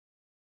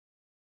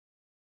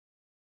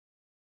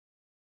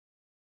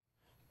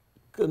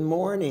Good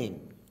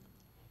morning.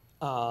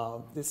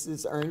 This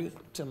is Ernie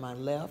to my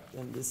left,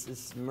 and this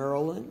is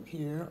Marilyn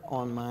here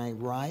on my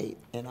right,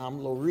 and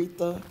I'm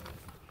Loretha,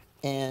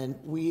 and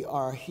we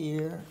are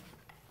here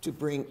to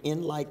bring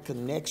InLight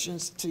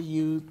Connections to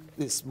you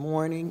this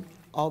morning,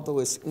 although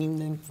it's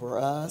evening for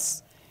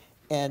us.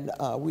 And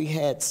we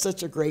had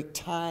such a great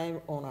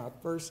time on our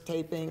first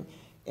taping,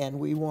 and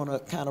we want to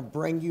kind of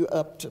bring you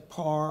up to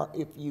par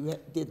if you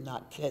did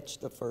not catch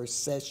the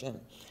first session.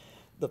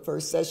 The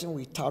first session,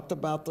 we talked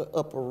about the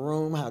upper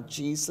room, how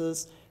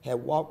Jesus had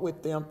walked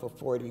with them for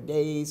 40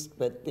 days,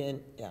 but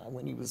then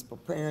when he was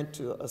preparing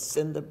to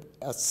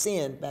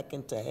ascend back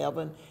into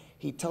heaven,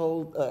 he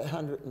told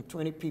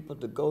 120 people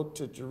to go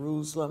to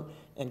Jerusalem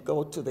and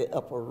go to the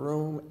upper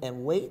room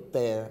and wait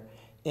there,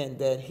 and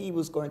that he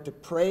was going to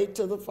pray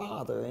to the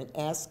Father and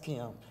ask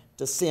him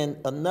to send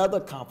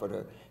another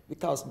comforter,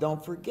 because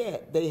don't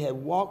forget, they had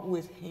walked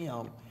with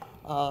him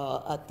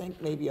I think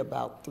maybe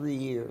about 3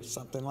 years,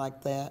 something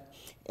like that.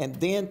 And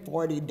then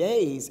 40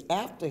 days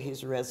after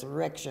his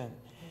resurrection.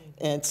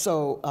 And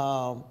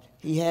so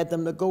he had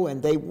them to go,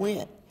 and they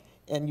went.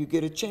 And you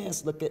get a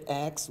chance, look at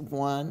Acts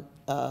 1,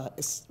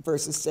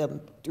 verses 7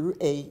 through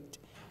 8,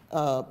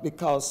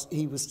 because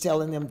he was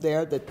telling them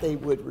there that they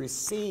would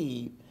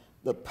receive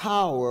the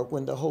power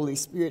when the Holy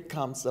Spirit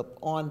comes up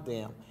on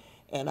them.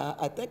 And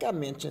I think I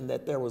mentioned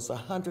that there was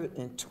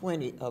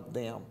 120 of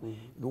them,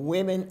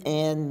 women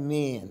and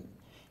men.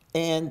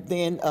 And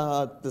then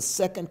the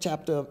second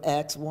chapter of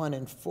Acts 1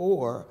 and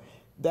 4,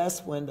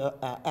 that's when the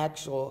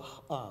actual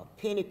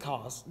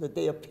Pentecost, the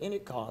day of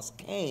Pentecost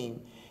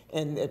came,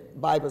 and the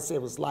Bible said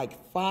it was like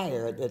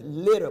fire that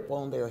lit up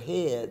on their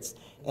heads,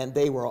 and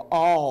they were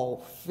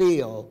all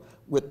filled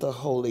with the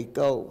Holy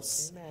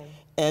Ghost. Amen.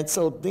 And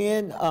so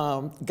then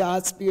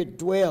God's Spirit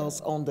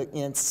dwells on the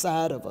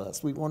inside of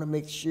us. We want to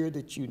make sure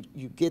that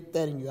you get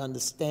that and you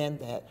understand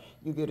that.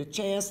 You get a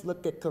chance,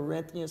 look at 1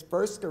 Corinthians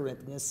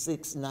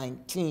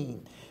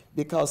 6:19,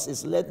 because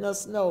it's letting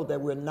us know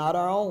that we're not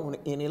our own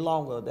any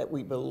longer, that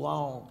we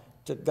belong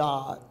to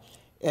God,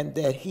 and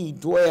that he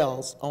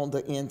dwells on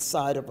the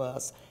inside of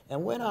us.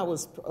 And when I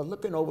was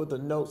looking over the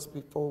notes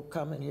before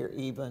coming here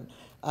even,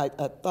 I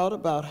thought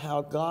about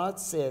how God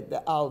said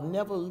that I'll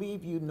never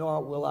leave you,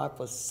 nor will I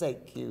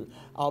forsake you.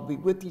 I'll be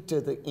with you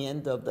to the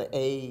end of the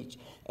age.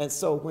 And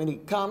so when he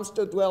comes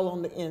to dwell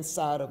on the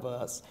inside of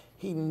us,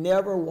 he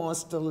never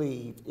wants to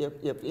leave.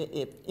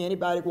 If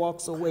anybody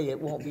walks away, it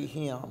won't be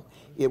him.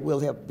 It will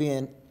have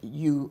been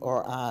you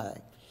or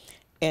I.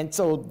 And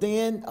so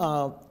then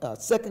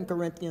 2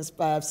 Corinthians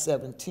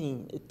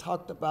 5:17, it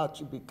talked about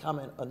you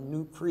becoming a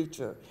new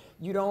creature.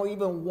 You don't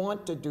even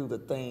want to do the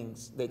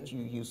things that you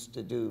used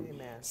to do.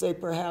 Amen. Say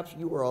perhaps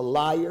you were a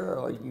liar,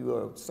 or you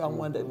were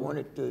someone that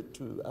wanted to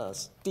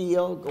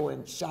steal, go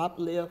and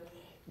shoplift.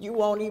 You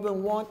won't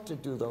even want to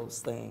do those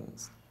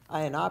things.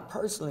 And I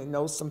personally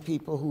know some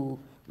people who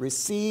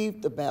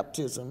received the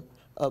baptism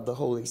of the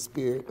Holy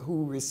Spirit,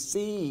 who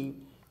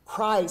received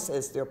Christ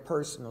as their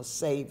personal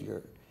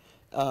Savior.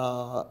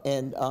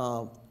 And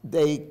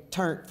they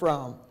turned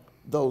from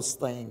those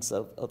things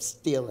of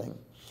stealing.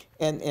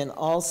 And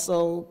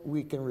also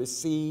we can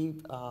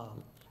receive,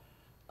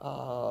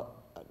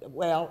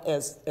 well,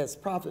 as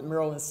Prophet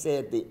Marilyn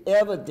said, the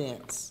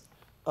evidence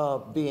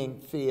of being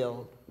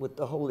filled with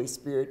the Holy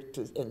Spirit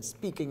and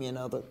speaking in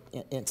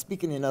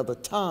other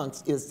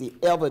tongues is the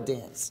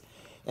evidence.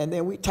 And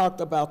then we talked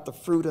about the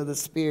fruit of the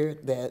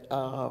Spirit, that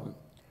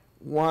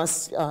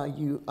once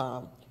you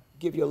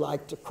give your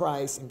life to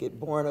Christ and get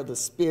born of the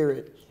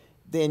Spirit,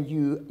 then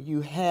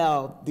you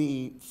have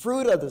the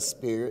fruit of the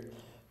Spirit.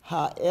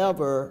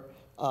 However,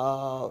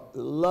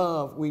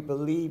 love, we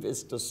believe,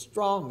 is the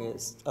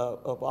strongest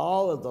of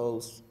all of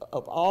those,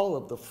 of all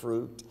of the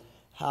fruit.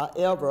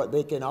 However,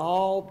 they can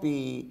all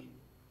be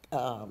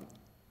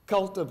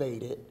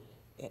cultivated.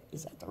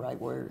 Is that the right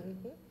word?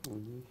 Mm-hmm.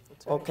 Mm-hmm.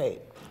 That's right. Okay.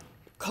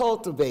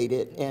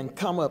 Cultivated and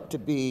come up to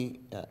be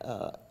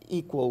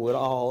equal with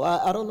all.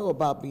 I don't know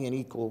about being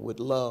equal with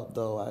love,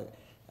 though.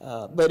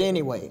 But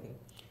anyway,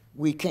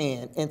 we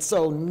can. And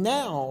so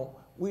now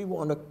we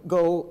want to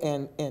go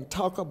and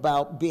talk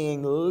about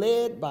being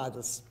led by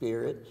the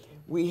Spirit.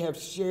 We have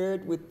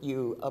shared with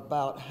you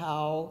about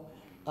how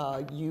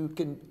you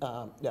can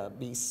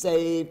be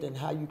saved, and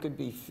how you can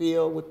be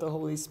filled with the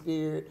Holy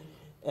Spirit,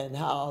 and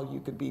how you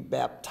can be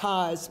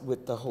baptized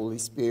with the Holy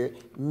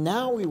Spirit.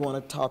 Now we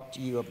want to talk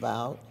to you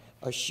about,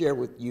 or share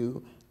with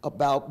you,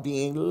 about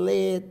being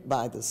led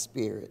by the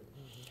Spirit.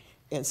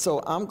 Mm-hmm. And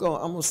so I'm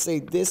going to say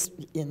this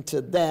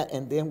into that,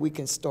 and then we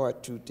can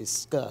start to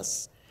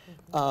discuss.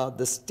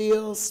 The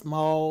still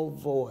small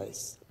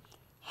voice.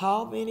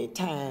 How many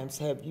times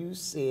have you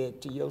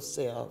said to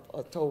yourself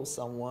or told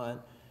someone,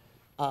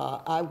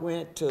 I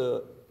went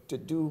to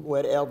do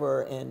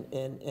whatever and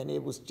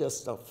it was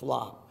just a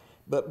flop?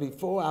 But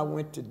before I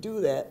went to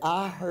do that,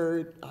 I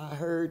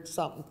heard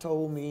something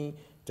told me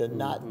to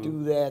not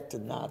do that, to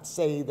not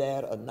say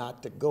that, or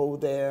not to go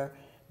there,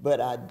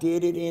 but I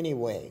did it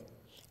anyway.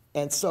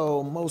 And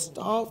so most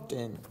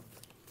often,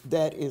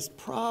 that is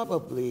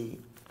probably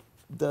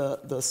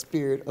the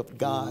Spirit of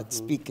God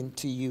speaking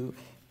to you.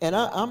 And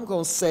I'm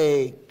going to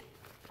say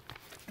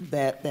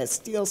that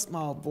still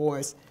small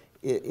voice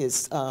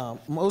is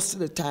most of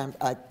the time,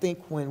 I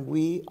think, when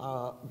we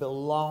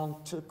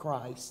belong to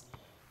Christ,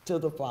 to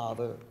the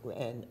Father,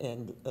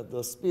 and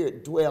the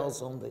Spirit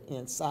dwells on the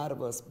inside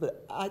of us.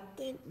 But I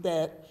think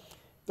that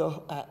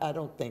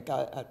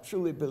I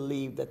truly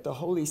believe that the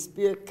Holy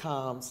Spirit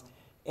comes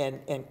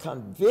and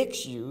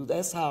convicts you.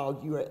 That's how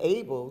you are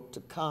able to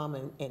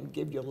come and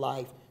give your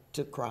life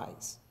to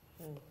Christ.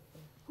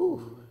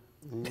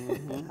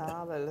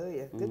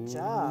 Hallelujah. Good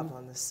job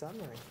on the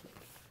summary.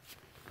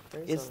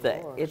 Praise It's the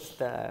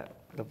Lord.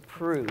 the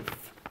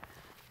proof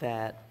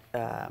that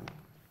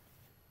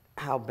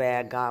how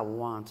bad God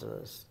wants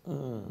us.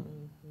 You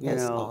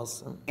That's know,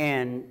 awesome.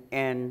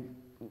 And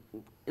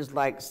it's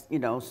like, you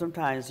know,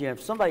 sometimes, you know,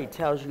 if somebody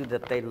tells you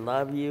that they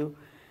love you,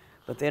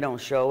 but they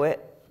don't show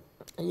it.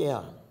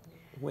 Yeah,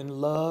 when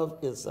love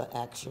is an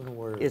action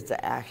word. It's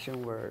the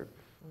action word.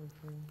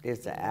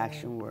 It's the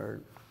action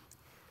word.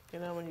 You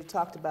know, when you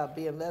talked about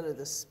being led of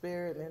the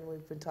Spirit, and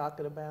we've been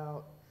talking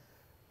about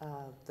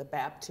the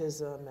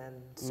baptism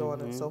and so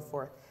on and so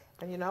forth.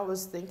 And, you know, I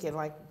was thinking,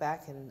 like,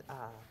 back in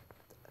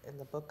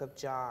the book of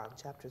John,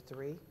 chapter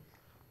 3,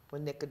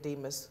 when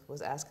Nicodemus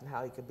was asking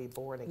how he could be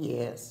born again.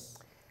 Yes.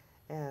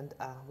 And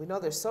we know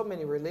there's so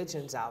many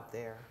religions out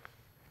there,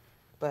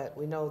 but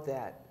we know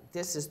that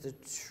this is the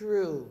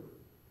true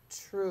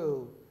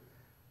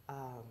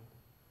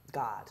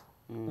God.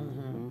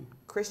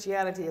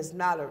 Christianity is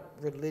not a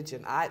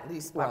religion. At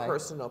least my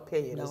personal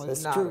opinion,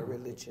 it's not a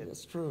religion.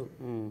 It's true.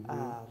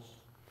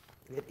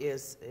 It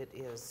is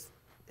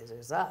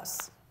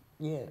us.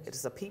 Yes. It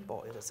is a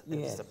people. It is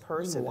Yes. a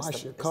person. You can wash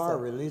it's your car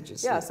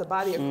religiously. Yeah, it's the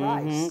body of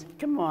Christ.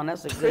 Come on,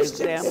 that's a good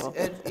Christians,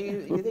 example.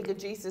 you think of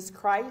Jesus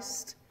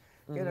Christ,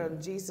 you know,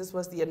 Jesus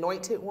was the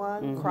anointed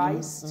one,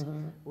 Christ.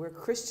 We're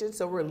Christians,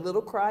 so we're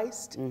little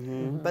Christ.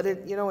 But,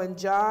 you know, in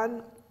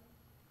John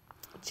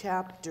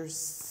chapter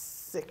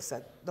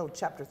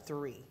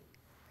 3,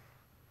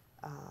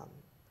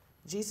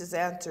 Jesus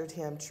answered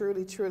him,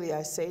 "Truly, truly,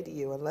 I say to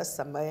you, unless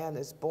a man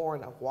is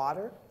born of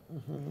water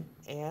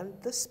and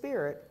the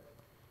Spirit,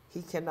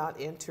 he cannot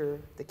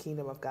enter the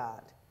kingdom of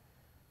God.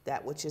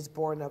 That which is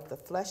born of the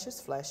flesh is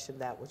flesh, and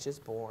that which is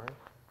born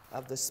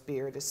of the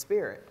Spirit is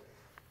spirit."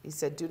 He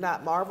said, "Do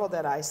not marvel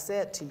that I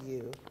said to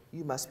you,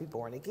 you must be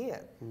born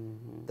again.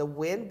 The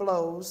wind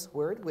blows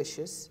where it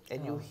wishes,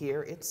 and you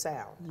hear its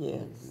sound.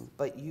 Yes.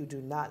 But you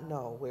do not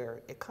know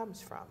where it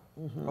comes from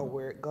or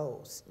where it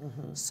goes.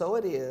 So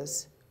it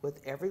is with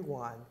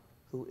everyone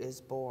who is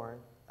born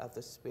of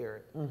the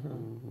Spirit."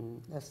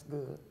 That's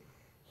good.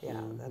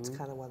 Yeah, that's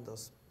kind of one of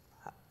those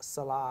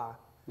Salah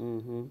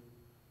you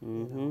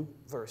know,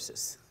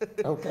 verses.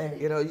 Okay.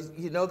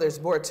 You know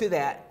there's more to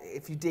that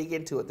if you dig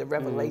into it, the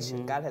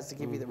revelation. God has to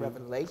give you the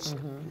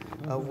revelation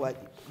of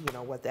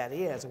what that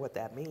is and what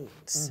that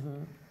means.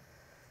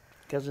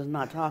 Because it's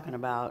not talking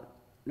about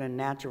the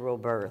natural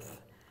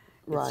birth.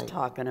 Right. It's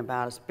talking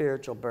about a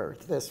spiritual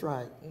birth. That's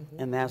right.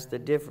 And that's the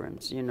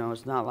difference. You know,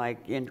 it's not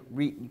like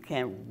you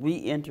can't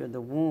re-enter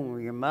the womb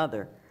of your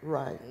mother.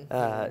 Right.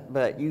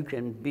 But you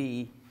can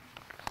be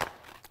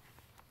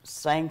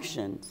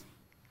sanctioned,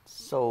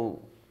 so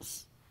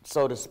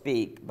to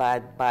speak,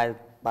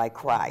 by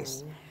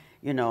Christ.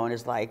 You know, and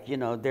it's like, you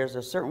know, there's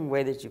a certain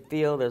way that you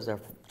feel, there's a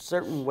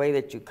certain way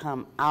that you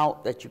come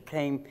out that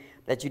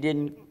you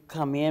didn't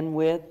come in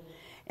with.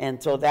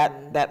 And so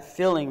that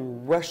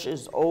feeling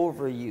rushes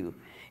over you.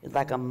 It's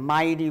like a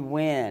mighty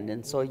wind,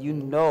 and so you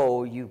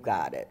know you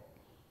got it.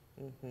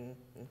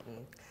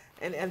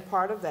 And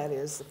part of that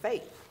is the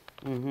faith.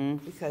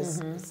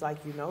 Because it's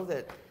like we know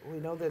that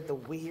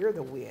we hear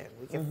the wind,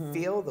 we can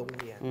feel the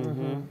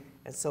wind.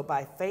 And so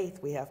by faith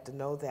we have to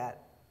know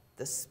that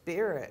the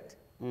spirit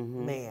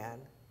man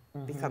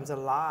becomes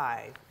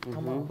alive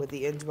with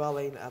the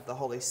indwelling of the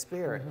Holy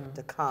Spirit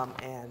to come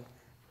and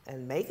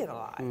make it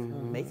alive,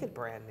 make it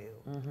brand new.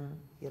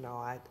 You know,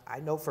 I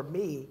know for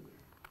me,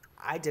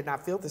 I did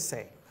not feel the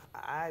same.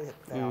 I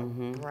felt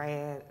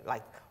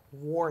like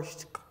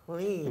washed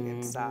clean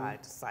inside.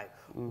 It's like,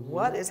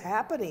 what is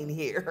happening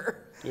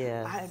here?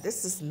 Yeah.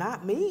 This is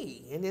not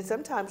me. And then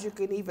sometimes you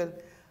can even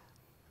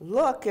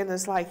look, and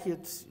it's like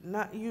it's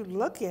not you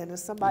looking,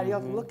 it's somebody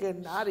else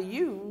looking out of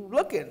you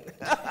looking.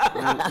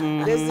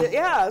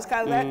 It's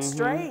kind of that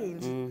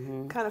strange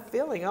kind of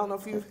feeling. I don't know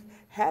if you've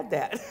had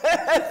that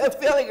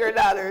feeling or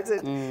not, or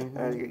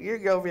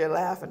you're over here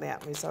laughing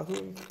at me. So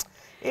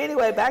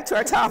anyway, back to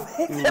our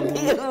topic.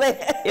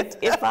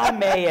 If I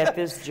may, at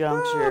this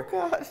juncture,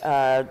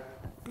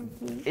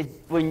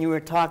 when you were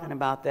talking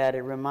about that,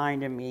 it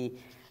reminded me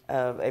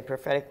of a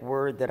prophetic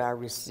word that I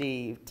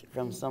received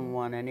from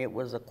someone, and it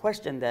was a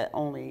question that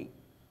only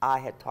I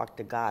had talked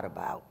to God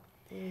about.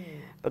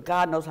 But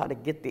God knows how to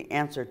get the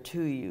answer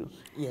to you.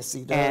 Yes,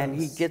 He does. And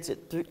He gets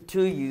it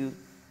to you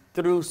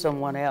through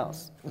someone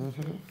else.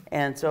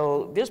 And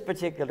so this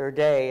particular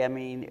day, I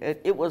mean,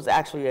 it was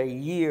actually a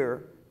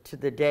year to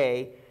the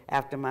day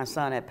after my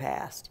son had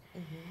passed.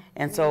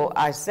 And so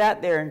I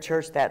sat there in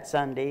church that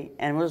Sunday,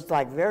 and it was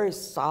like very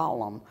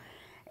solemn.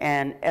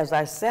 And as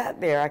I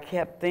sat there, I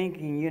kept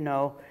thinking, you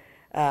know,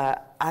 I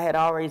had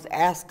always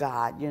asked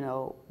God, you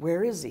know,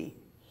 where is he?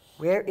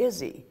 Where is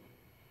he?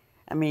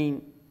 I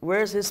mean,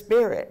 where's his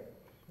spirit?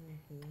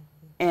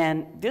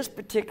 And this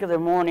particular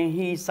morning,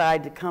 he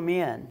decided to come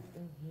in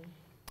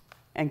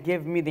and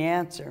give me the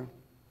answer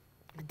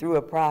through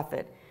a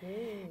prophet.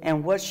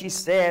 And what she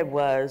said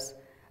was,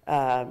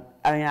 I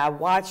mean, I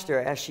watched her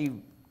as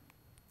she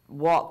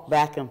walked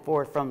back and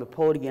forth from the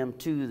podium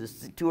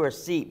to her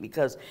seat,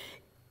 because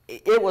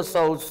it was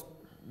so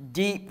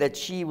deep that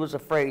she was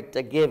afraid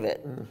to give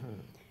it.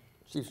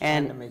 She was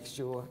trying to make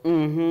sure.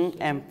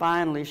 And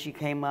finally, she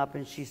came up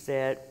and she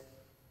said,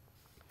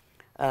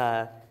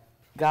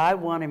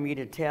 God wanted me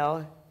to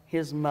tell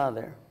his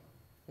mother.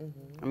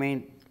 I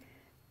mean,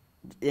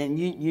 and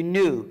you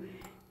knew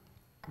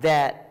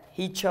that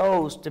he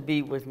chose to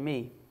be with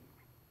me.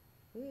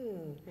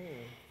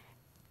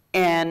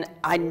 And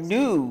I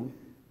knew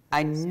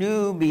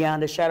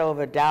beyond a shadow of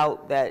a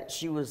doubt that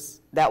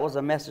that was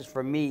a message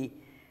for me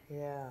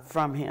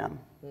from him,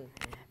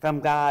 from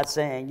God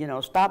saying, you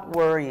know, stop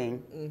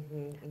worrying.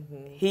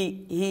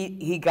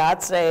 He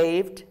got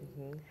saved.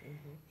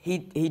 He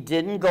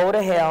didn't go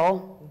to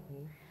hell.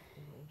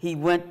 He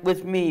went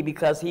with me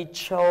because he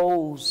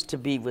chose to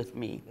be with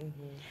me.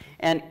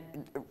 And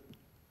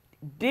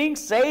being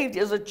saved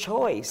is a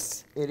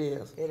choice. It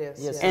is. It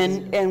is. Yes,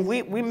 And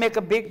we make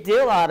a big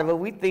deal out of it.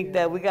 We think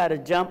that we got to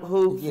jump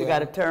hoops, we got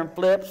to turn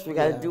flips, we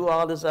got to do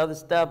all this other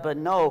stuff. But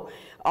no,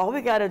 all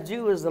we got to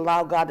do is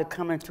allow God to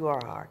come into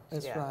our heart.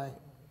 That's right.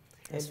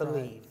 And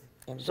believe.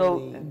 And So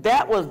believe.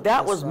 that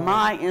was right.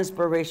 my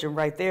inspiration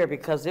right there,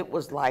 because it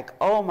was like,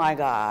 oh my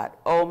God.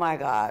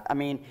 I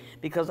mean,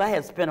 because I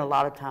had spent a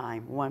lot of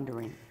time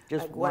wondering,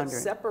 just Like what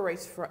wondering.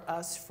 separates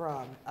us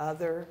from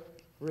other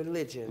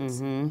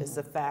religions is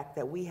the fact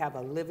that we have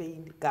a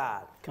living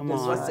God Come who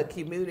on. wants to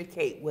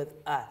communicate with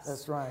us.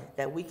 That's right.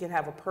 That we can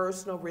have a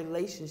personal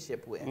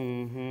relationship with.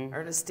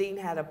 Ernestine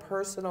had a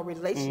personal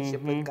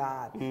relationship with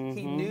God.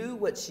 He knew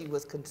what she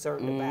was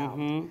concerned about.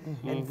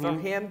 And for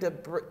him to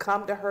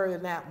come to her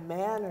in that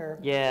manner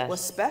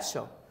was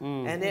special.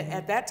 And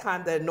at that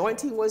time, the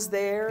anointing was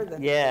there.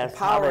 The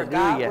power of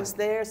God was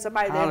there.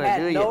 Somebody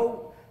that had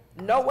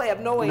no way of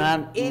knowing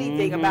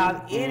anything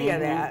about any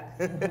of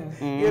that.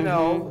 You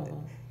know.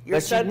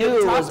 But she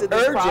knew it was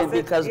urgent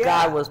because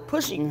God was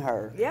pushing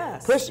her.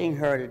 Yes. Pushing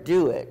her to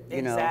do it,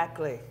 you know.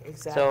 Exactly.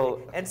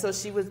 So, and so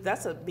she was,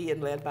 being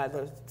led by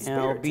the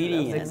Spirit.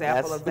 obedient. That's an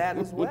example of that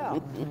as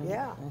well.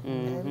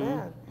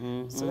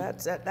 Amen. So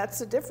that's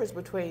the difference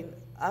between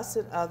us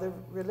and other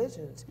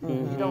religions.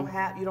 You don't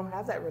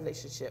have that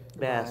relationship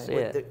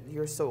with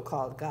your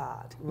so-called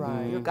God.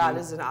 Right. Your God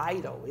is an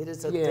idol. It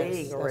is a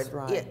thing or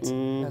an it.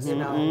 That's You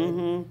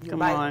know, you Come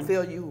might on.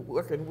 feel you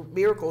working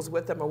miracles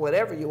with them or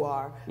whatever you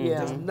are.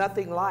 There's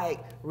nothing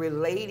like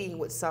relating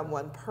with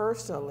someone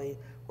personally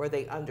where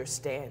they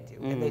understand you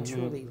and they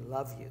truly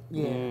love you.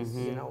 Yes.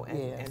 You know, and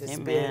it's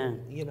Amen.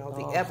 been, you know,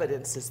 the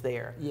evidence is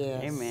there.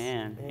 Yes.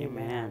 Amen.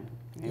 Amen.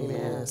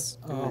 Yes.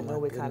 Oh, I know my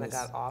we kind of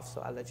goodness. got off,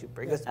 so I let you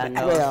bring us I back.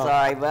 know, Well,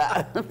 sorry,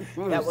 but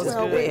That was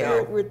Well,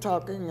 good. we're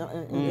talking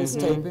in this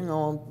taping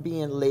on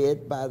being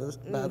led by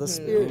the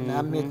Spirit, and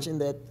I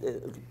mentioned that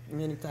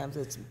many times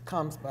it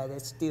comes by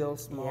that still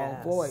small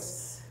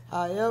voice.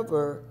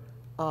 However,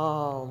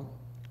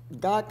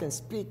 God can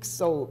speak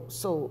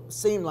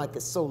seem like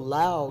it's so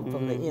loud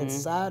from the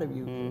inside of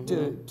you.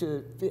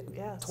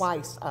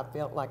 Twice I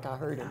felt like I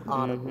heard Him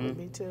audibly.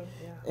 Me too.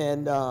 Yeah.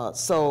 And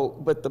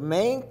but the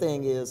main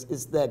thing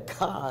is that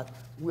God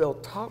will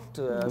talk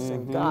to us,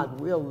 and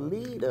God will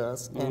lead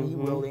us, and He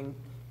will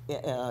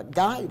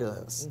guide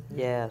us.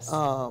 yes.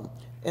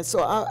 And so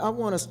I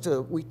want us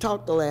to, we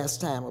talked the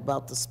last time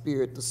about the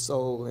spirit, the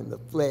soul, and the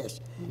flesh.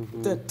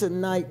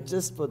 Tonight,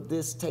 just for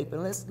this tape,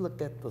 and let's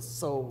look at the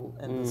soul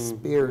and the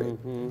spirit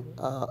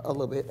a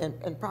little bit.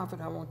 And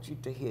Prophet, I want you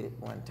to hit it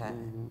one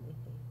time.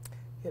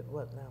 Hit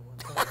what now? One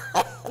time.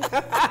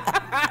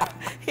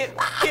 hit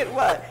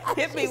what?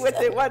 Hit me with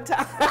it one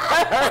time.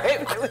 Or hit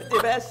me with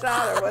your best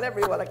shot or whatever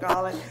you want to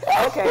call it.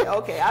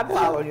 Okay. I'm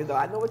following you though.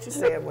 I know what you're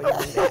saying when you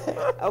do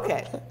that.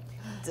 Okay.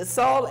 The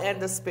soul and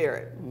the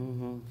spirit.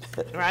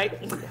 Right?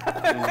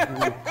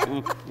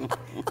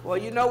 Well,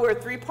 you know we're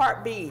a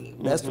three-part being.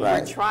 That's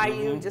right. We're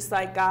triune just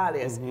like God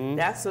is.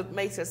 That's what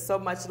makes us so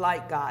much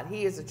like God.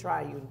 He is a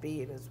triune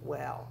being as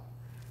well.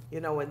 You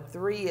know, and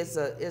three is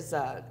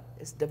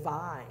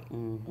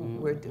divine.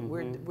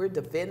 We're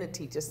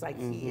divinity just like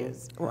He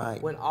is.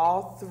 Right. When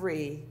all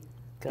three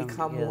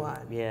become together.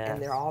 one, Yes,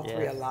 and they're all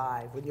three yes.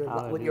 alive. When you're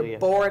Hallelujah.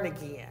 born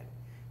again,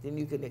 then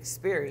you can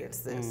experience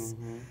this.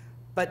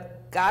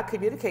 But God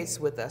communicates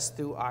with us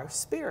through our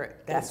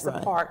spirit. That's the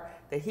right. part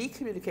that He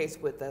communicates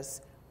with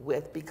us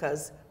with,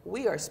 because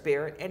we are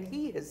spirit and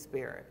He is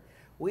spirit.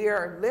 We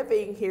are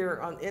living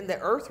here in the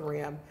earth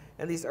realm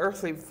in these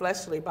earthly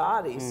fleshly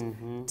bodies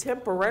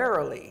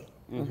temporarily.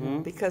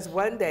 Because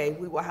one day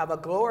we will have a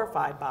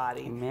glorified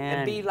body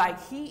and be like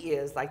he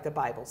is, like the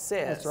Bible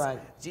says. That's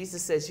right.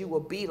 Jesus says, you will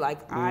be like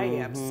I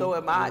am, so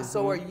am I,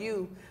 so are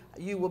you.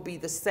 You will be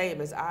the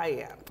same as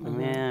I am.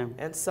 Amen.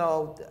 And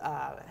so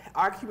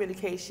our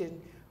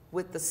communication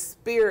with the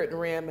spirit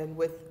realm and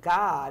with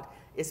God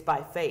is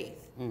by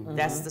faith.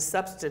 That's the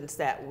substance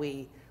that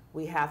we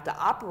have to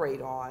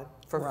operate on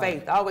for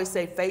faith. I always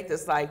say faith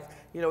is like,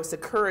 it's a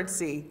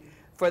currency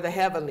for the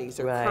heavenlies,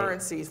 or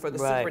currencies for the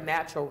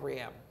supernatural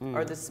realm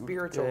or the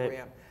spiritual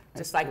realm.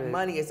 Just like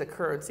money is a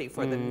currency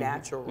for the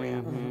natural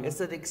realm.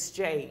 It's an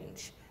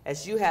exchange.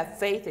 As you have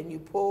faith and you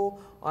pull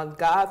on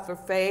God for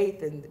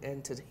faith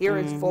and to hear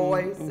his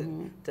voice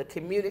and to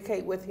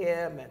communicate with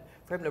him and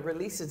for him to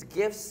release his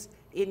gifts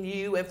in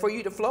you and for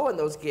you to flow in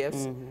those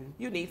gifts,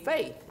 you need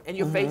faith. And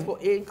your faith will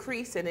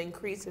increase and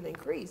increase and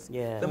increase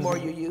the more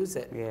you use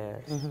it.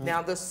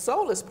 Now, the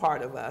soulless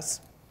part of us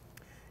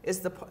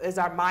is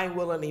our mind,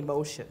 will, and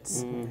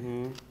emotions.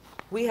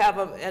 We have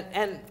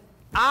and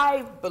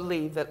I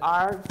believe that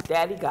our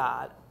Daddy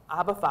God,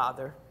 Abba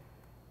Father,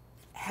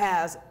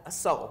 has a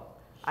soul.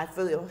 I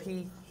feel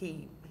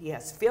he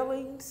has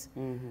feelings.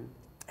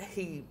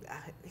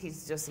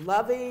 He's just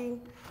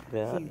loving.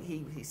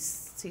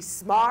 He's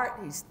smart.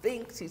 He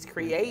thinks. He's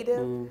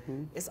creative.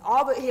 It's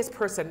all his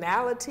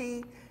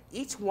personality.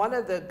 Each one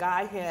of the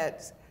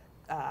Godheads,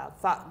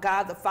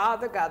 God the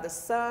Father, God the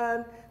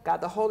Son,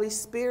 God the Holy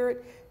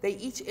Spirit, they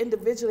each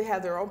individually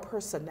have their own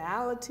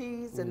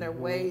personalities and their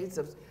ways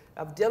of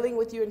dealing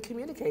with you and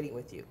communicating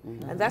with you.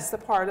 And that's the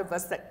part of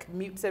us that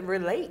commutes and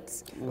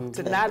relates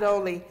to not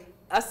only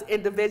us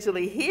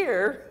individually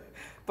here,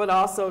 but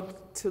also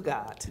to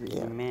God.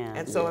 Amen.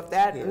 And so if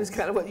that is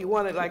kind of what you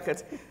wanted, like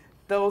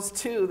those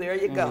two, there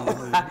you go.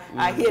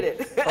 I hit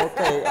it.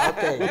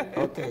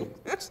 Okay.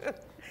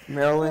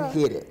 Marilyn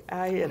hit it.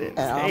 I hit it.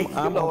 And Thank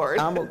you, Lord.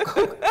 I'm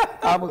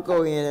gonna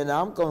go in and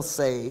I'm gonna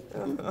say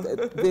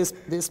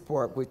this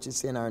part, which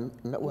is in our,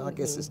 well, I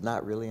guess it's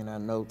not really in our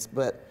notes,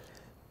 but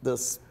the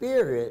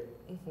Spirit,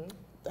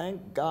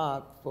 thank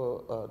God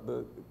for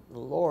the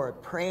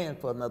Lord praying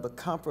for another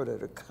comforter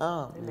to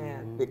come.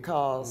 Amen.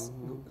 Because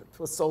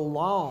for so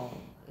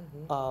long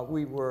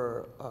we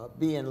were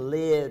being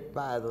led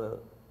by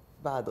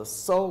the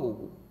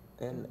soul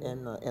and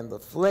the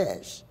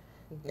flesh.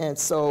 And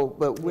so,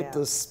 but with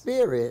the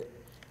Spirit,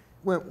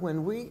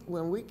 when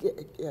we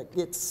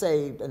get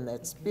saved and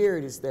that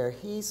Spirit is there,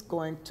 he's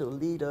going to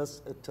lead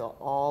us to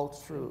all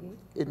truth.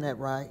 Isn't that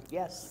right?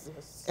 Yes.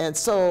 And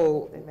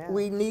so Amen.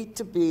 we need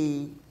to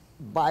be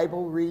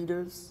Bible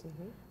readers.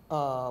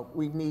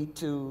 We need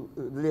to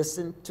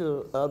listen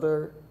to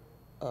other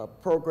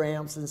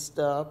programs and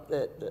stuff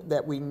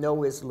that we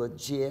know is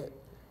legit.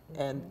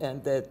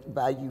 And that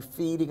by you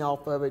feeding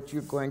off of it,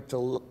 you're going to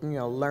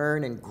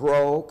learn and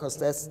grow, because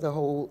that's the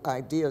whole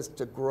idea, is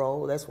to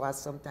grow. That's why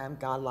sometimes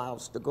God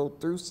allows us to go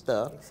through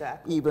stuff,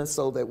 even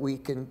so that we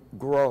can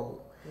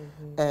grow.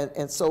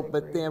 And so,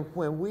 but then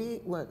when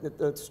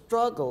the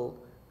struggle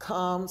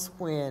comes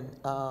when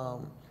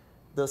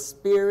the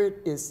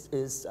spirit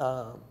is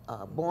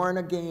born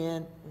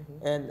again,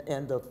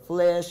 and the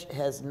flesh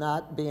has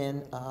not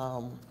been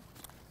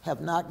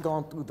have not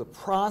gone through the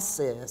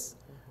process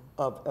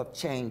of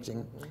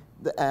changing.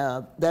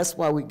 That's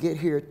why we get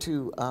here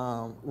to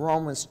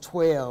Romans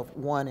 12,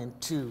 1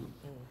 and 2.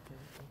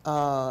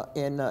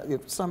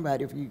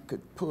 If you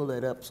could pull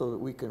that up so that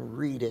we can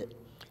read it.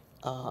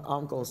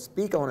 I'm going to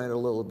speak on it a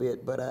little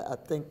bit, but I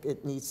think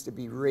it needs to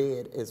be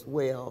read as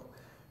well.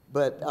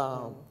 But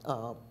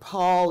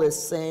Paul is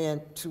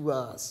saying to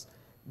us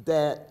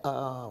that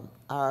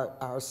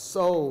our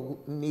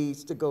soul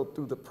needs to go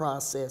through the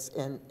process,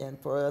 and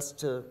for us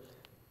to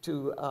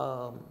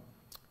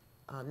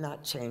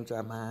not change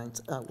our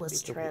minds.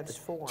 What's the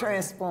transformed.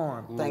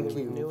 Transform. Thank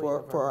you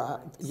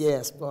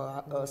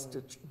for us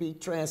to be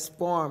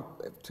transformed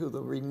to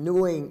the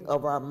renewing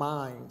of our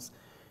minds.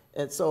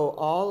 And so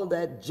all of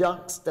that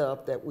junk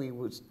stuff that we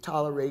was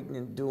tolerating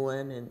and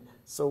doing and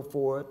so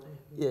forth,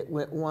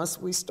 once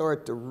we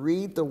start to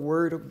read the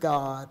Word of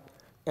God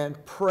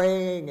and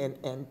praying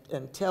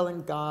and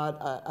telling God,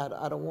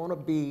 I don't want to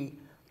be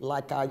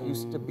like I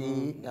used to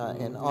be,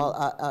 and all.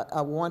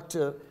 I want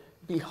to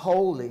be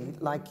holy,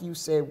 like you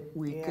said,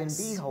 we can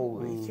be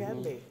holy. We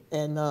can be.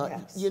 And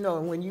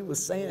when you were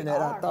saying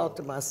that, I thought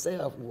to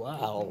myself,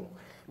 wow.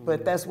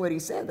 But that's what he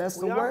said. That's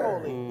the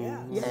word.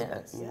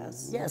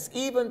 Yes.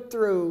 Even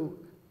through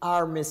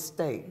our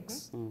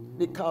mistakes,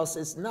 because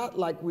it's not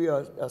like we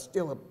are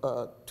still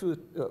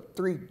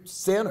three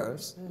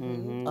sinners.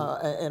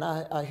 And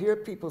I hear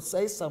people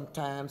say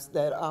sometimes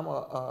that I'm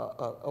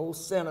a old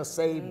sinner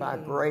saved by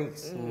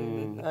grace.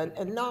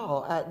 And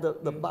no,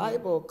 the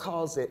Bible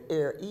calls it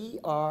error,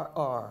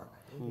 E-R-R.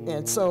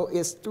 And so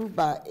it's through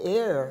by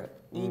error.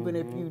 Even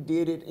if you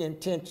did it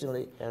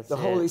intentionally, the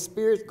Holy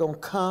Spirit's going to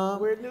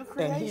come. We're a new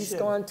creation. And he's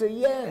going to,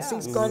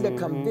 he's going to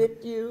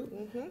convict you,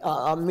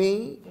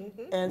 me.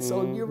 And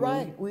so you're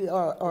right. We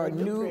are a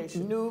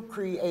new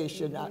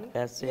creation.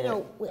 That's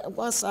it.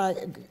 Once I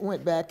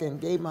went back and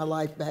gave my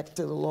life back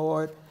to the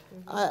Lord,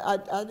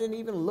 I didn't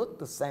even look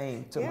the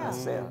same to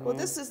myself. Well,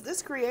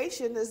 this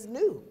creation is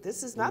new.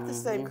 This is not the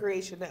same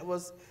creation that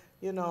was,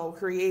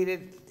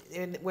 created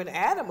when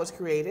Adam was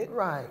created.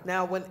 Right.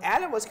 Now, when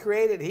Adam was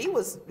created, he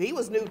was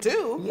new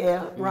too.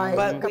 Yeah, right.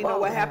 But we Come know on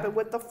what now. happened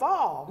with the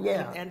fall.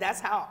 Yeah. And that's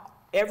how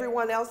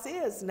everyone else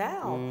is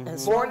now,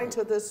 That's born right.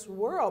 into this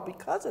world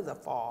because of the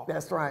fall.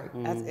 That's right.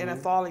 As in a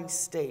falling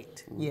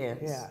state. Yes.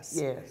 Yes.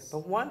 Yes.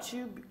 But once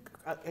you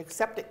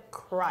accepted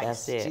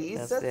Christ, That's it.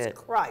 Jesus That's it.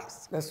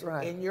 Christ, That's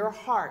right. in your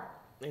heart,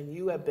 and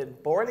you have been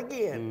born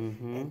again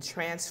and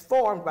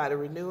transformed by the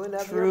renewing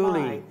of your Truly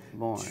mind,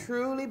 born.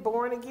 truly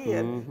born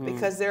again,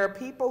 because there are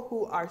people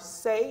who are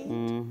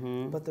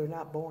saved, but they're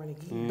not born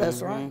again.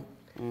 That's right.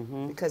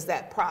 Because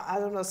I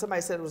don't know,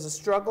 somebody said it was a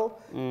struggle.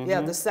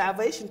 Yeah, the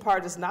salvation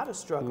part is not a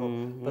struggle,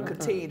 but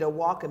continue to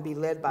walk and be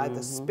led by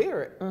the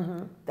Spirit.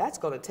 That's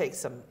going to take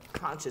some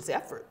conscious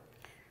effort.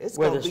 It's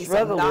Where going to the be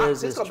struggle some knocks.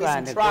 is It's going to be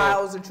trying some to go-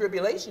 trials and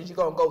tribulations you're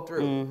going to go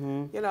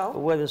through. But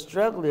where the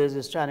struggle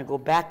is trying to go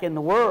back in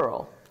the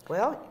world.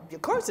 Well,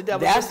 of course the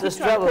devil. That's the keeps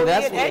trying to struggle. pull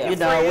That's in, and what,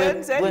 your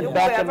friends and went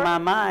back in whoever. my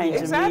mind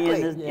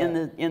Exactly. to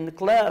me in the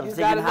club You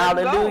singing gotta let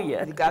 'em go.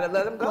 hallelujah. You got to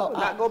let them go, Well,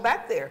 not go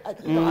back there. I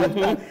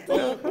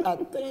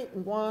think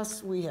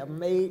once we have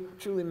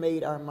truly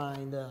made our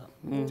mind up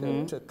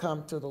to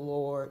come to the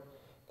Lord,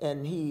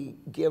 and He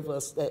give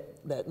us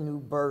that new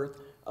birth.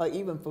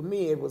 Even for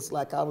me, it was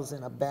like I was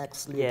in a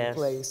backslidden Yes.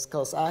 place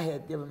because I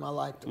had given my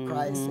life to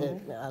Christ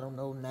at, I don't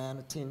know, 9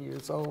 or 10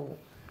 years old.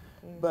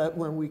 But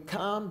when we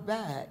come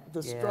back,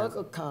 the Yeah.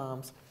 struggle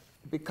comes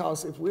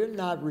because if we're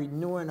not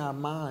renewing our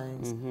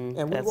minds and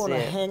we That's want to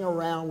it. hang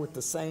around with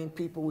the same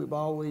people we've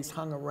always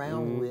hung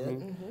around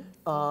with,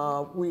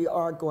 we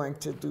are going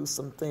to do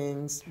some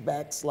things,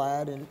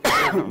 backslide and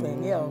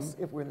everything else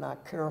if we're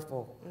not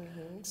careful.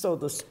 So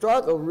the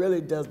struggle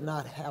really does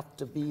not have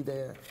to be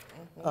there.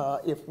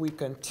 If we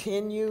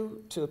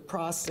continue to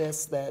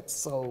process that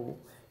soul,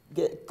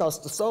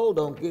 because the soul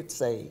don't get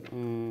saved.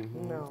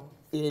 No.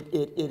 It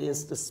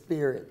is the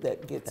spirit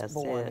that gets That's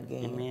born it.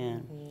 again.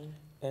 Amen.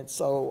 And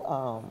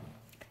so,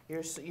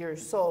 Your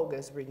soul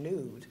gets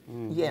renewed.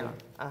 yeah.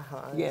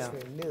 Yeah.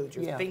 It's renewed.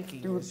 Your Yeah.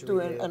 thinking Through- is through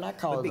renewed. and I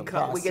call it a we get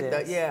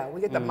process.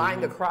 we get the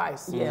mind of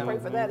Christ. Yeah. Pray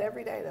for that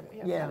every day. That we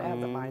have Yeah. to have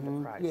the mind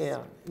of Christ. Yeah,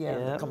 yeah,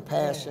 Yeah. the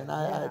compassion.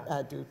 Yeah.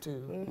 I do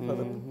too, for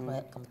the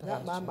compassion.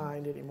 Not my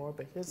mind anymore,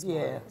 but His mind.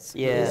 Yes,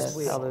 Yes. His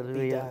will be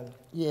Hallelujah. done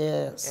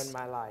yes. in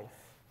my life.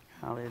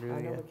 I know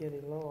Hallelujah. we're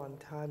getting low on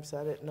time, so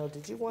I didn't know.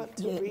 Did you want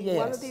to Ye- read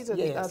one of yes, these or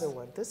yes. the other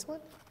one? This one?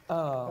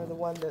 Or the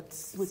one that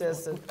which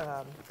says,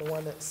 one? the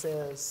one that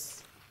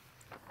says,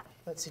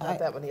 let's see, not I-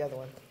 that one, the other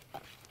one.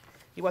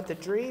 You want the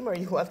dream or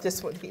you want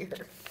this one here?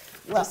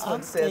 Well, This one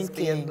I'm says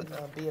thinking-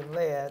 being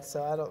led,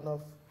 so I don't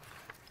know.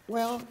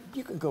 Well,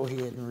 you can go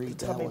ahead and read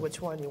Tell that me one.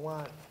 which one you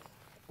want.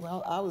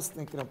 Well, I was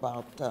thinking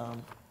about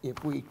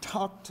if we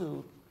talk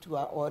to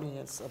our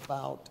audience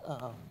about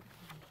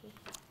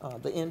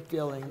the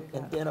infilling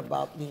and then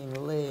about being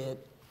led,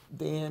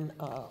 then,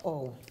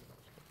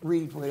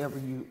 read whatever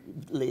you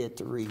led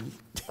to read.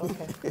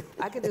 Okay,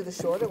 I could do the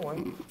shorter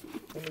one.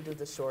 Let me do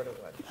the shorter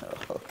one.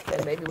 Okay.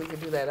 And maybe we can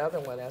do that other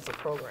one as a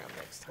program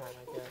next time,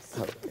 I guess.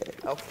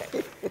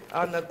 Okay.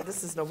 Okay.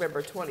 This is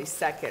November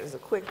 22nd. It's a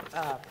quick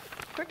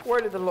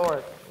word of the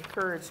Lord,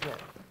 encouragement.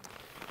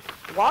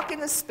 Walk in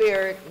the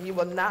Spirit, and you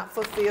will not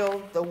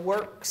fulfill the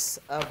works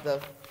of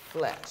the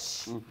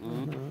flesh.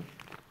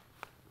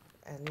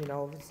 And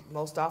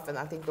most often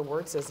I think the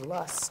word says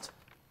lust.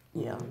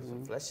 Yeah.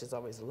 The flesh is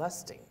always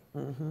lusting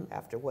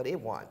after what it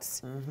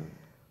wants.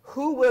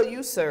 Who will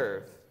you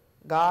serve,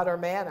 God or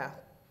manna?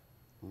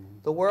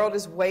 The world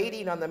is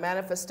waiting on the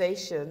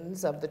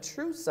manifestations of the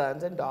true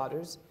sons and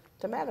daughters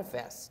to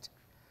manifest.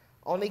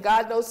 Only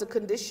God knows the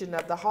condition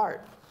of the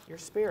heart, your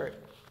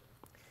spirit.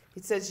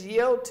 He says,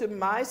 yield to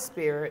my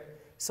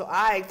spirit so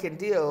I can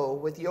deal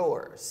with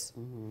yours.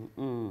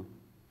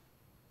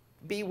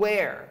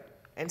 Beware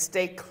and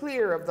stay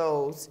clear of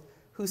those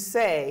who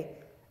say,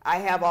 I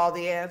have all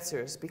the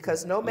answers,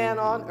 because no man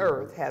on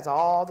earth has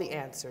all the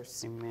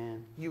answers.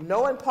 Amen. You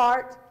know in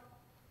part,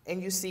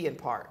 and you see in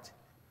part.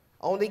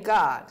 Only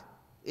God,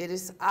 it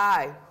is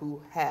I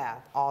who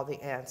have all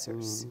the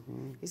answers.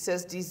 He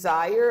says,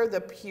 desire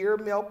the pure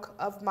milk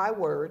of my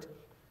word.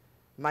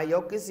 My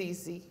yoke is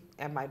easy,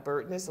 and my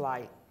burden is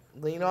light.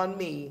 Lean on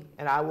me,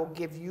 and I will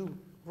give you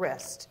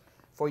rest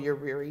for your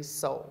weary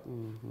soul.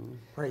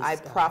 Praise I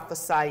God.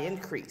 prophesy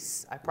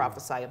increase. I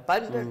prophesy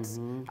abundance.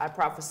 I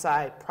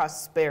prophesy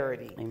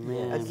prosperity.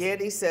 Amen. Again,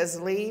 he says,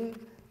 lean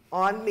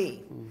on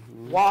me.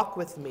 Walk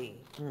with me,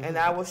 and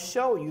I will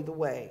show you the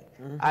way.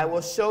 I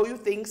will show you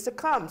things to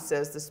come,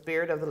 says the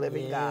Spirit of the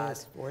living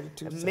Yes, God. 42 And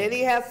seconds.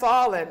 many have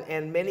fallen,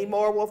 and many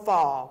more will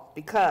fall,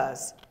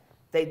 because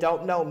they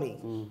don't know me,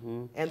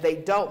 and they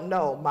don't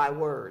know my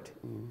word.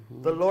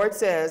 The Lord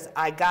says,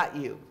 I got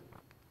you.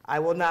 I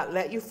will not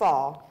let you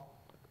fall.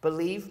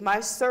 Believe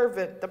my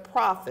servant, the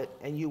prophet,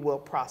 and you will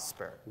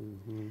prosper.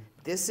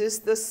 This is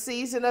the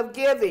season of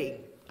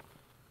giving.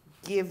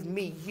 Give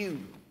me you,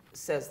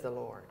 says the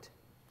Lord.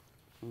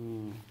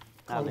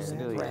 Closing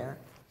Hallelujah. prayer.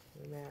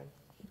 Amen.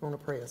 want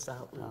to pray us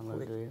out real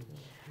quick? Hallelujah.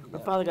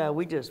 But Father God,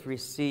 we just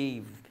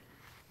receive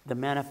the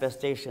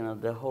manifestation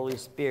of the Holy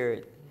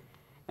Spirit.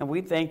 And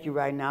we thank you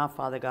right now,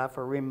 Father God,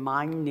 for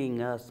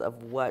reminding us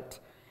of what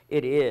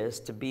it is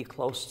to be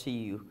close to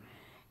you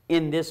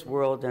in this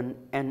world and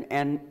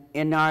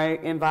in our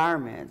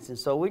environments. And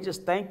so we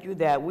just thank you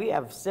that we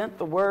have sent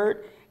the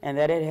word and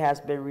that it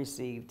has been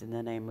received in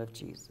the name of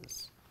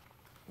Jesus.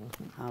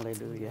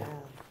 Hallelujah. Yeah.